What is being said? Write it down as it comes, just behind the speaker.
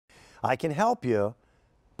I can help you,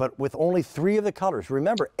 but with only 3 of the colors.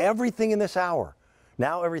 Remember, everything in this hour,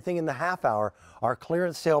 now everything in the half hour, are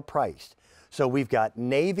clearance sale priced. So we've got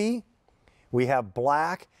navy, we have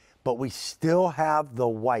black, but we still have the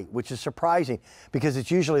white, which is surprising because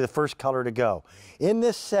it's usually the first color to go. In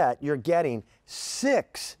this set, you're getting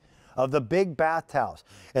 6 of the big bath towels,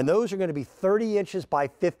 and those are going to be 30 inches by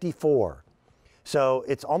 54. So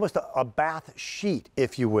it's almost a bath sheet,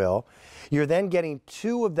 if you will. You're then getting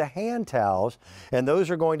 2 of the hand towels, and those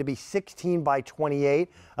are going to be 16 by 28,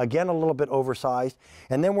 again a little bit oversized.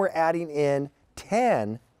 And then we're adding in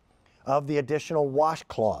 10 of the additional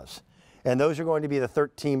washcloths, and those are going to be the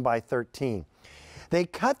 13 by 13. They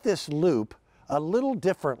cut this loop a little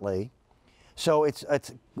differently, so it's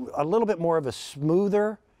a little bit more of a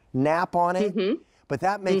smoother nap on it, but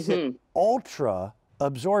that makes it ultra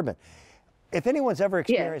absorbent. If anyone's ever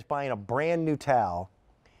experienced buying a brand new towel,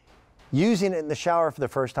 using it in the shower for the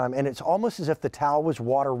first time, and it's almost as if the towel was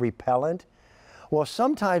water repellent, well,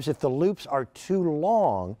 sometimes if the loops are too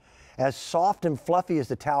long, as soft and fluffy as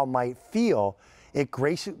the towel might feel, it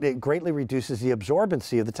greatly reduces the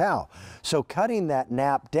absorbency of the towel. So cutting that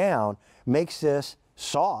nap down makes this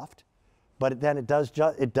soft, but then it does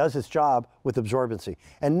its job with absorbency.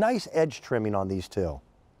 And nice edge trimming on these too.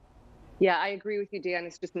 Yeah, I agree with you, Dan.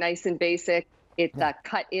 It's just nice and basic. It's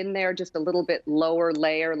cut in there just a little bit lower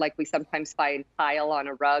layer, like we sometimes find pile on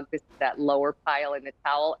a rug. This is that lower pile in the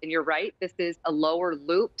towel. And you're right, this is a lower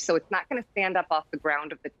loop, so it's not going to stand up off the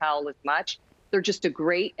ground of the towel as much. They're just a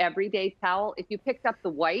great everyday towel. If you picked up the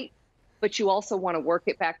white, but you also want to work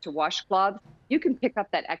it back to washcloths, you can pick up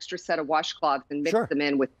that extra set of washcloths and mix them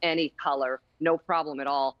in with any color, no problem at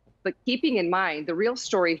all. But keeping in mind, the real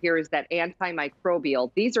story here is that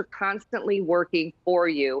antimicrobial. These are constantly working for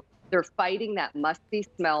you. They're fighting that musty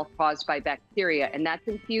smell caused by bacteria, and that's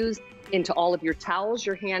infused into all of your towels,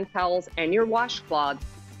 your hand towels, and your washcloths.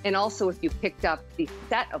 And also, if you picked up the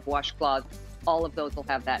set of washcloths, all of those will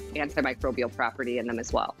have that antimicrobial property in them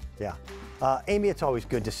as well. Yeah. Amy, it's always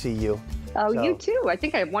good to see you. Oh, so, you too. I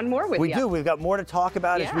think I have one more with you. We do. We've got more to talk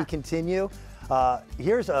about as we continue.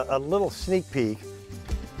 Here's a little sneak peek.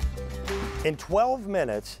 In 12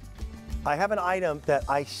 minutes, I have an item that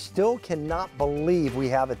I still cannot believe we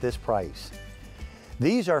have at this price.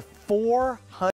 These are 400